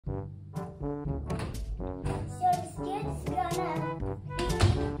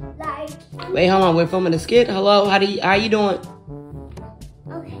Wait, hold on. We're filming a skit. Hello, how you doing?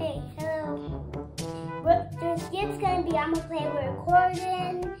 Okay, hello. The skit's gonna be I'm gonna play with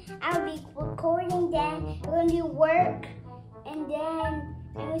recording. I'll be recording, then we're gonna do work, and then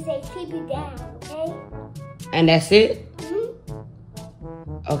I'm gonna say keep it down, okay? And that's it?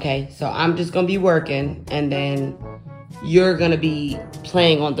 Mm-hmm. Okay, so I'm just gonna be working, and then you're gonna be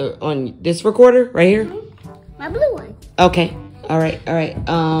playing on this recorder right here? Mm-hmm. My blue one. Okay. All right.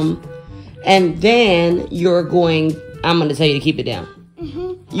 And then I'm gonna tell you to keep it down.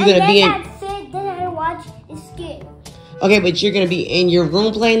 Mm-hmm. You're gonna be in. That's it. Then I watch the skit. Okay, but you're gonna be in your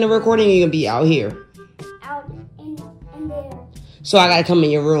room playing the recording. Or you're gonna be out here. Out in there. So I gotta come in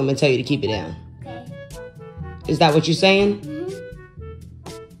your room and tell you to keep it down. Okay. Is that what you're saying? Mm-hmm.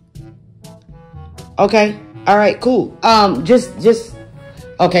 Okay. All right. Cool. Just.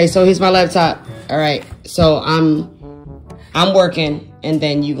 Okay. So here's my laptop. All right. So I'm working, and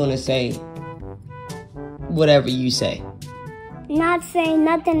then you're gonna say whatever you say. Not saying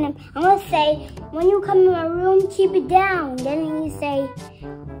nothing. I'm gonna say when you come in my room, keep it down. Then you say,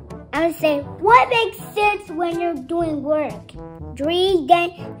 I'm gonna say what makes sense when you're doing work. Dream,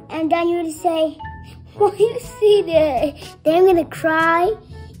 and then you say, what do you see there? Then I'm gonna cry,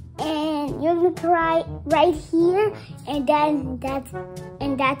 and you're gonna cry right here, and then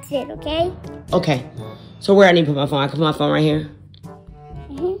that's it. Okay? Okay. So where I need to put my phone? I can put my phone right here.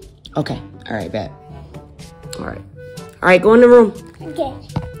 Mhm. Okay. All right. Bet. All right. All right. Go in the room. Okay.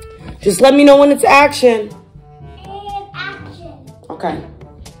 Just let me know when it's action. And action. Okay.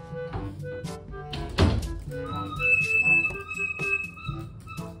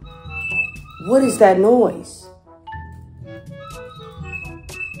 What is that noise?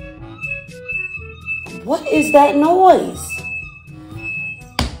 What is that noise?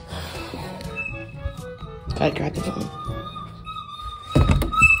 Gotta grab the phone.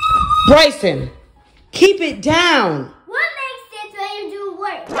 Bryson, keep it down. What makes sense when you do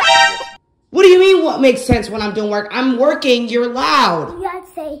work? What do you mean what makes sense when I'm doing work? I'm working, you're loud. You gotta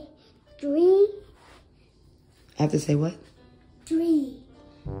say 3. I have to say what? 3.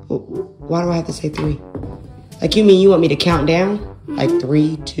 Why do I have to say 3? Like you mean you want me to count down? Mm-hmm. Like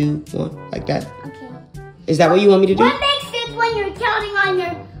 3, 2, 1, like that? Okay. Is that what you want me to do? What makes sense when you're counting on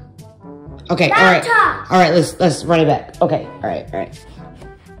your okay, laptop? All right, let's run it back. Okay, all right.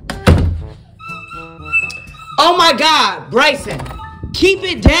 Oh my God, Bryson, keep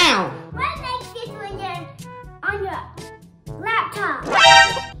it down. What makes sense when you're on your laptop?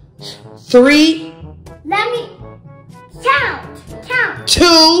 3. Let me count.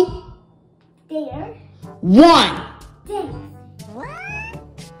 2. There. 1. Thanks.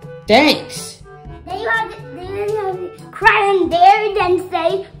 Thanks. Then you have to cry in there, then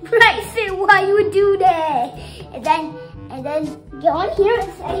say, Bryson, why you would do that? And then go on here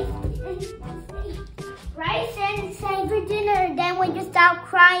and say, Bryson, it's time for dinner. Then when you stop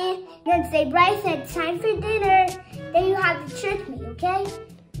crying, then say, Bryson, it's time for dinner. Then you have to trick me, okay?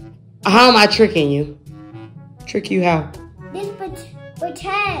 How am I tricking you? Trick you how? Just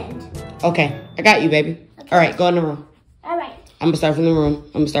pretend. Okay, I got you, baby. Okay. All right, go in the room. All right. I'm gonna start from the room.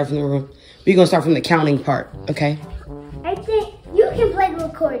 We're gonna start from the counting part, okay? I think you can play the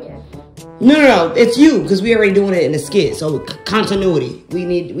recorder. No, it's you, because we already doing it in the skit. So continuity. We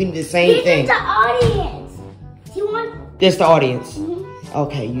need the same thing. This is the audience. Do you want? This the audience. Mm-hmm.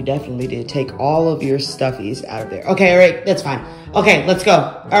 Okay, you definitely did take all of your stuffies out of there. Okay, all right, that's fine. Okay, let's go.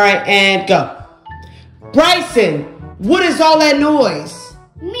 All right, and go. Bryson, what is all that noise?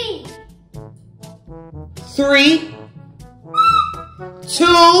 Me. 3, 2,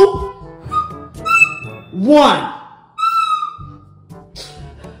 1.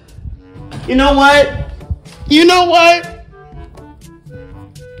 You know what?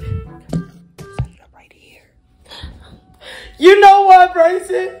 Right here. You know what,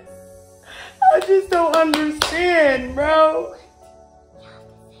 Bryson? I just don't understand, bro.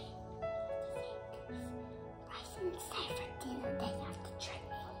 Bryson, it's time for dinner. Then you have to trick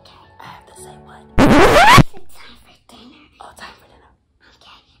me, okay? I have to say what? It's time for dinner. Oh, time for dinner.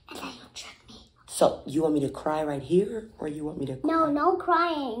 Okay, and then you'll trick me. So, you want me to cry right here, or you want me to... No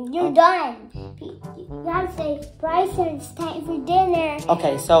crying. You're done. You have to say, Bryson, it's time for dinner.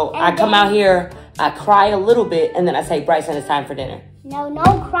 Okay, so I come out here, I cry a little bit, and then I say, Bryson, it's time for dinner. No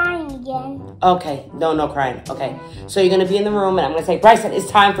crying again. Okay, no crying. Okay, so you're going to be in the room, and I'm going to say, Bryson, it's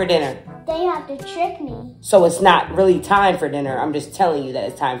time for dinner. Then you have to trick me. So it's not really time for dinner. I'm just telling you that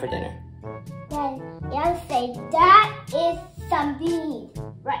it's time for dinner. Then you have to say, that is some beans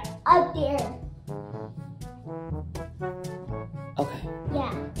right up there. Okay.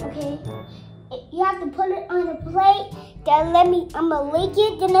 Yeah, okay. you have to put it on the plate. Then I'ma lick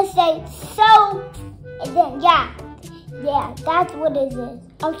it. Then I say soap. And then, yeah, that's what it is.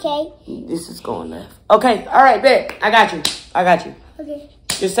 Okay? This is going left. Okay, all right, bet. I got you. Okay.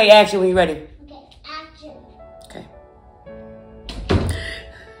 Just say action when you're ready. Okay, action. Okay.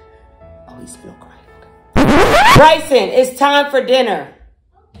 Oh, he's still crying. Okay. Bryson, it's time for dinner.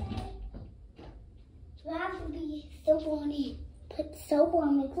 Okay. You have to be soap on it. Put soap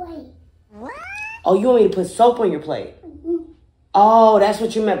on the plate. What? Oh, you want me to put soap on your plate? Oh, that's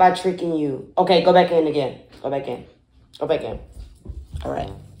what you meant by tricking you. Okay, go back in again. Go back in. All right.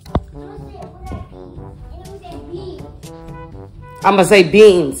 I'm going to say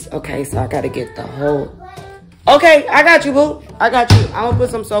beans. Okay, so I got to get the whole... Okay, I got you, boo. I got you. I'm going to put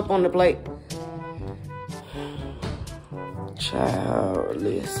some soap on the plate. Child,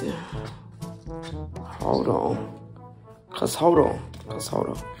 listen. Hold on. Hold on.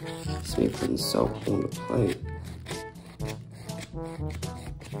 It's me putting soap on the plate.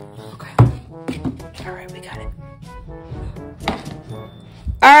 Okay. All right, we got it.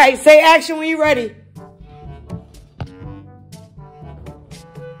 All right, say action when you're ready.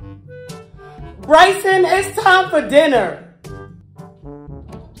 Bryson, it's time for dinner.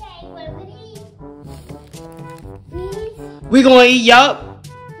 Okay, what do we eat? Beans? We gonna eat, yup.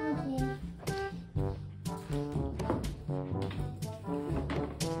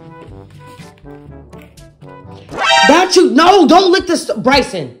 Not you. No, don't lick the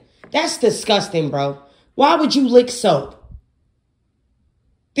Bryson. That's disgusting, bro. Why would you lick soap?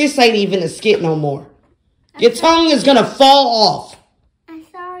 This ain't even a skit no more. Your tongue is gonna fall off. I'm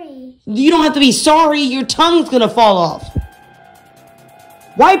sorry. You don't have to be sorry. Your tongue's gonna fall off.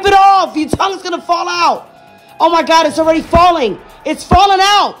 Wipe it off. Your tongue's gonna fall out. Oh my God, it's already falling. It's falling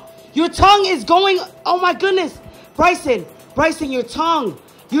out. Your tongue is going. Oh my goodness. Bryson, your tongue.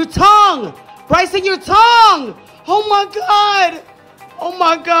 Bryson, your tongue. Oh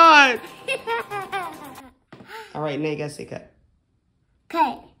my God. All right, now you gotta say cut.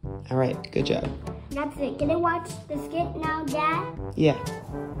 Okay. All right, good job. That's it. Can I watch the skit now, Dad? Yeah.